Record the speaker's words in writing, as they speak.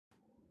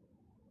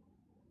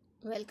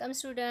Welcome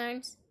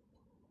students.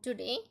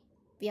 Today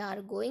we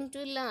are going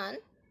to learn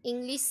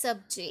English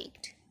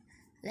subject.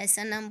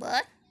 Lesson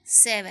number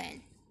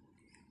 7.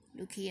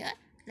 Look here.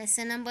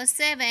 Lesson number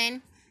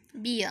 7.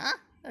 Be a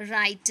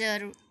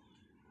writer.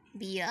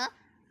 Be a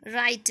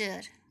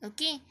writer.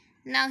 Okay.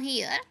 Now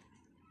here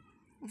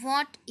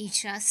what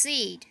Isha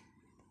said.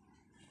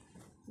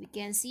 We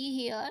can see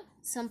here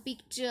some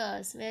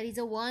pictures where is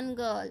a one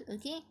girl,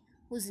 okay,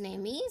 whose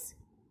name is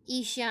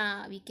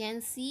Isha. We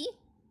can see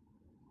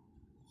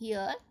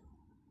here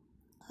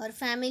her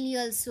family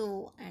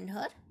also and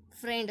her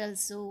friend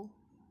also,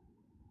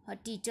 her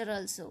teacher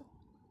also.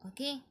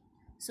 Okay,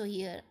 so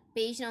here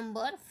page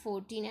number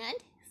 14 and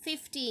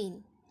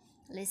 15,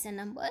 lesson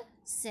number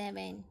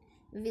 7.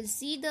 We will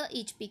see the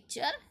each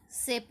picture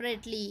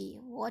separately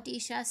what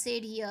Isha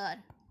said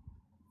here.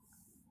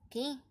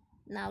 Okay,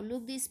 now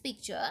look this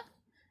picture.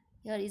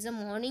 Here is a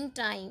morning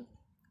time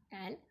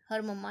and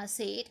her mama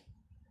said,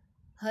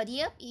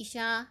 hurry up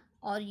Isha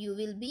or you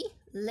will be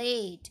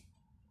late.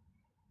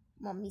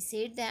 Mommy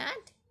said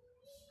that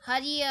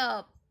hurry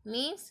up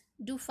means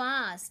do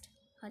fast.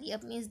 Hurry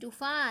up means do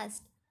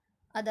fast.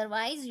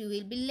 Otherwise you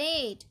will be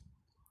late.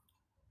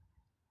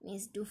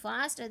 Means do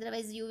fast,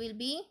 otherwise you will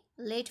be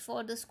late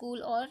for the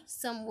school or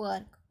some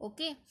work.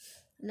 Okay.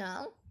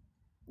 Now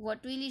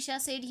what will Isha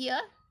said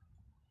here?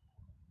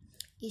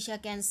 Isha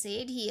can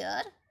said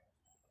here,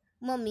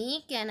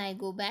 Mommy, can I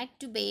go back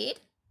to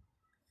bed?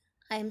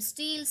 I am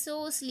still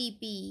so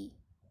sleepy.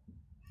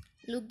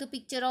 Look the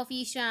picture of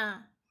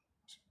Isha.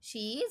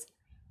 She is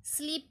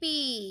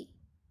sleepy.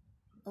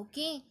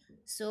 Okay,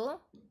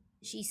 so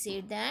she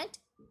said that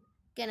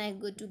can I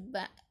go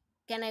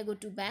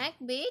to back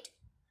bed?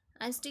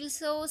 I'm still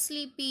so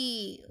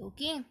sleepy.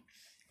 Okay,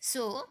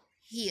 so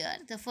here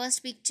the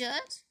first picture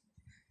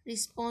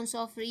response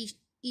of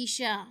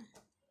Isha.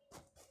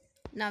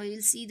 Now we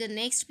will see the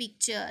next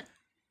picture.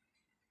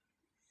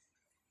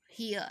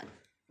 Here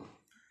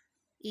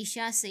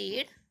Isha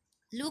said,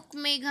 look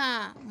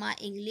Megha, my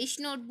English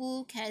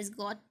notebook has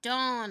got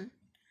torn.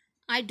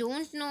 I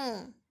don't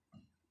know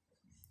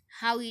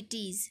how it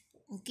is.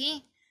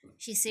 Okay,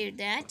 she said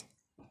that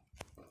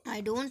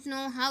I don't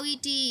know how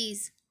it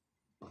is.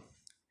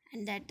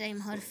 And that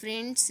time her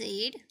friend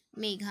said,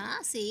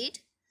 Megha said,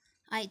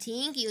 I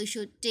think you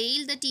should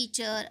tell the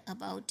teacher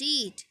about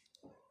it.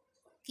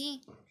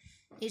 Okay,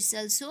 it's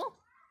also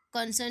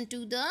concerned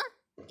to the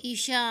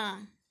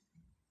Isha.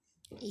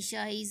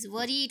 Isha is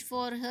worried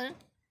for her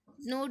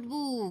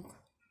notebook.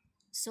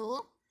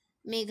 So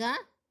Megha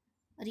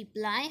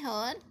reply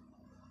her.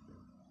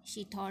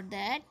 She thought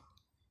that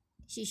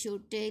she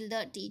should tell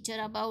the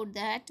teacher about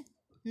that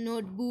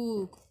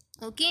notebook.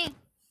 Okay.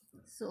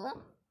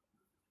 So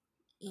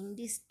in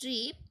this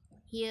strip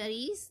here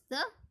is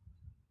the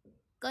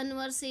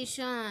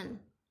conversation.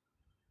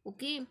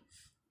 Okay.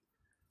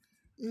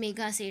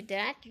 Megha said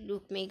that,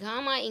 look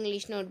Megha, my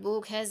English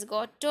notebook has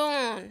got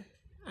torn.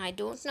 I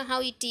don't know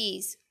how it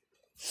is.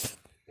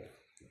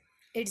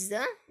 It's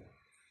the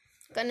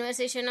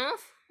conversation of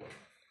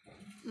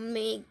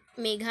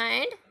Megha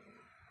and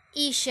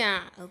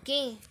Isha.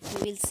 Okay,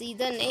 we will see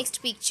the next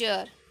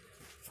picture.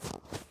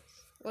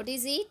 What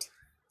is it?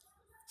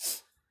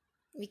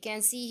 We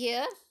can see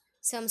here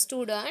some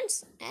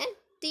students and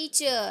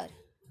teacher.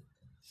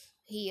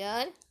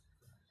 Here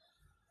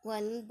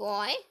one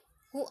boy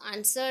who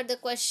answered the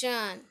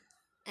question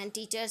and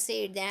teacher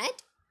said that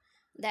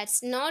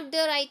that's not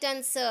the right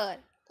answer.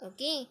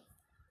 Okay,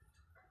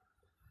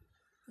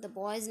 the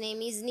boy's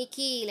name is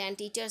Nikhil and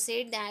teacher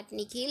said that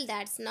Nikhil,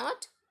 that's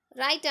not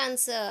right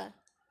answer.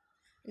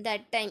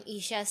 That time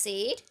Isha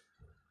said,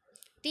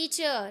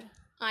 teacher,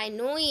 I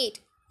know it.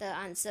 The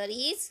answer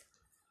is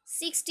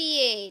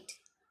 68.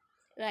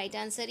 Right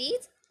answer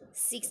is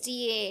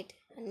 68.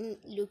 And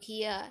look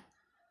here.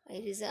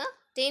 It is a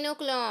 10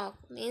 o'clock.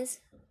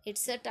 Means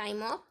it's a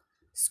time of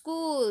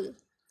school.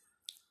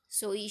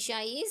 So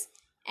Isha is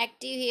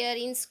active here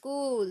in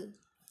school.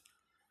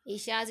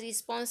 Isha's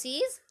response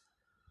is,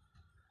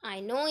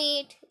 I know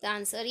it. The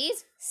answer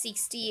is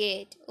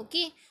 68.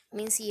 Okay.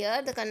 Means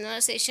here the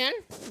conversation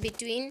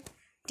between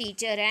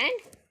teacher and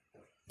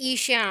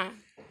Isha.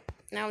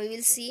 Now we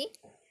will see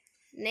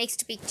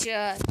next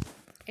picture.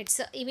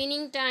 It's a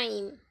evening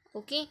time.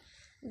 Okay.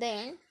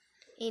 Then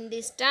in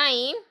this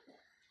time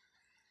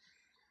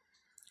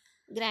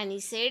Granny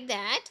said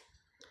that,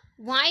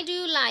 why do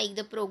you like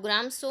the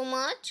program so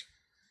much?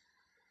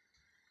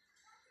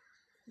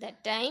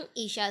 That time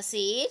Isha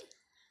said,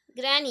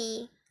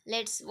 Granny,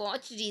 let's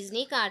watch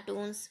Disney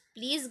cartoons.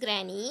 Please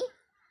Granny.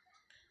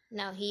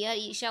 Now here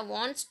Isha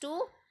wants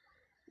to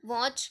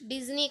watch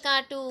Disney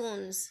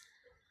cartoons.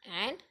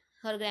 And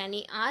her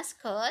granny asked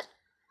her,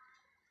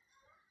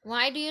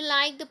 why do you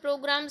like the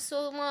program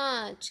so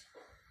much?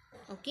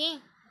 Okay.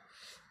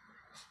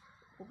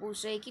 वो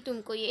पूछ रहे कि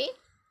तुमको ये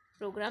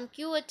programme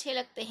क्यों अच्छे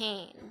लगते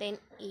हैं. Then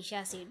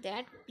Isha said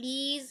that,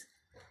 please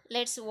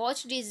let's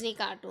watch Disney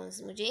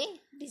cartoons. मुझे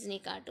Disney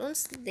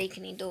cartoons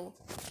देखने दो.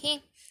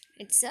 Okay.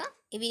 It's a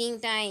evening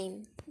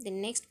time. The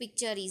next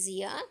picture is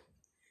here.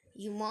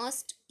 You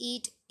must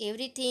eat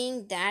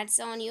everything that's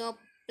on your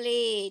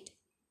plate.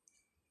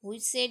 Who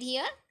said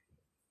here?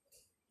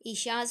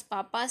 Isha's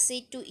papa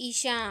said to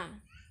Isha.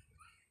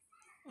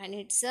 And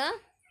it's a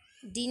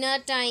dinner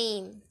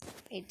time.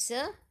 It's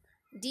a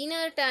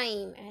dinner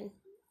time. And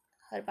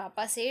her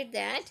papa said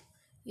that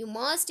you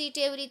must eat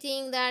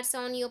everything that's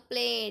on your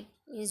plate.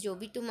 Means जो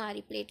भी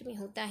तुम्हारी plate में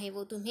होता है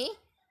वो तुम्हें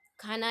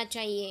खाना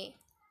चाहिए.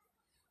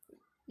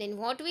 Then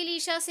what will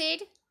Isha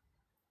said?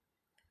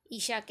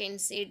 Isha can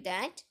say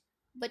that,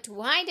 but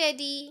why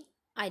daddy?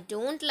 I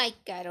don't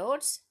like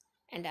carrots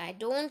and I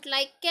don't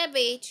like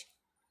cabbage.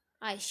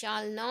 I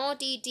shall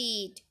not eat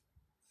it.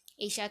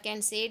 Isha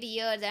can say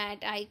here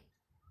that I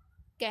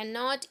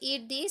cannot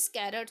eat these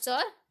carrots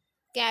or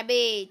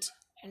cabbage,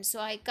 and so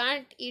I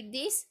can't eat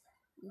this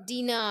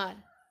dinner.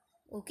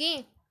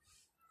 Okay,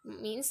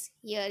 means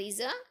here is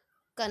a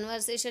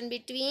conversation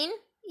between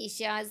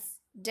Isha's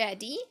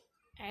daddy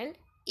and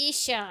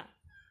Isha.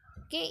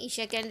 Okay,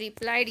 Isha can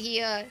reply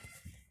here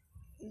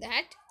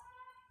that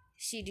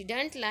she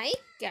didn't like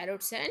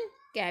carrots and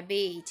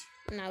cabbage.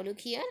 Now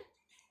look here.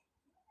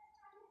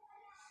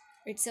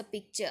 It's a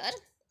picture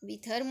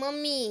with her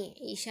mummy.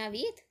 Isha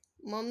with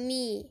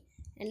mummy.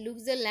 And look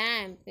the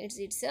lamp.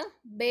 It's a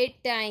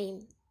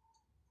bedtime.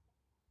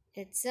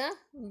 It's a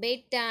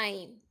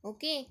bedtime.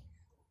 Okay.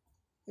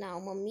 Now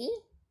mummy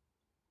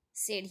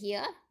said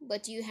here,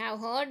 but you have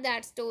heard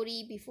that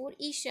story before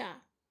Isha.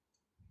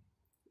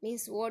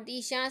 Means what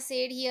Isha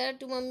said here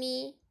to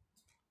mummy?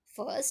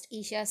 First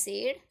Isha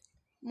said,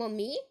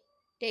 Mummy,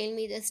 tell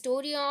me the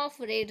story of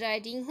Red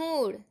Riding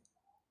Hood.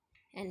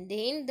 And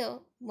then the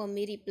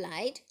mummy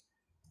replied,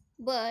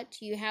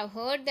 but you have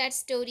heard that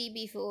story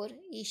before,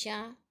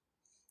 Isha.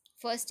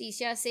 First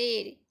Isha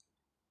said,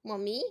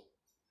 Mummy,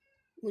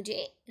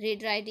 मुझे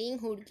Red Riding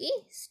Hood की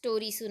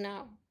story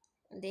सुनाओ.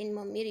 And then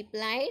mummy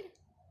replied,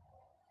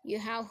 you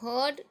have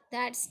heard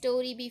that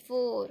story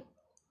before.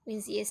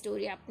 Means ये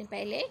story आपने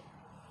पहले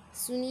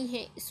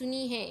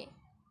सुनी है.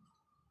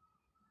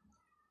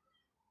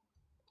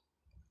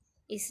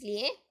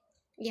 इसलिए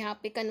यहाँ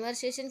पे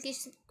कन्वर्सेशन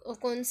किस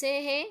कौन से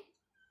है?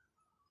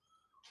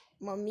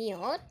 मम्मी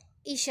और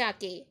ईशा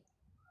के.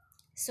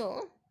 So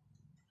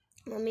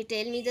mummy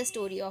tell me the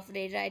story of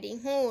red riding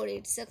hood.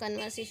 It's a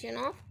conversation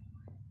of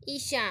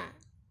Isha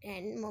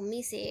and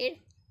mummy said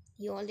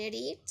you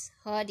already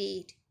heard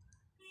it.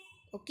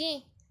 Okay,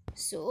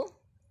 so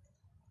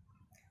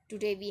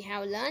today we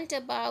have learned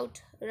about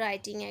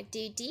writing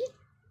activity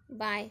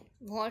by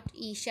what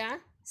Isha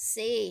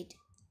said.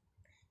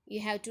 You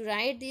have to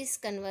write this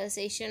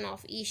conversation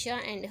of Isha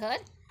and her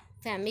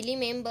family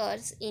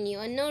members in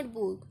your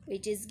notebook,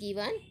 which is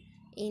given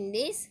in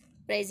this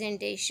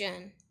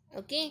presentation.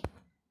 Okay,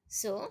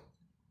 so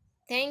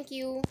thank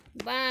you.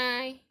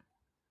 Bye.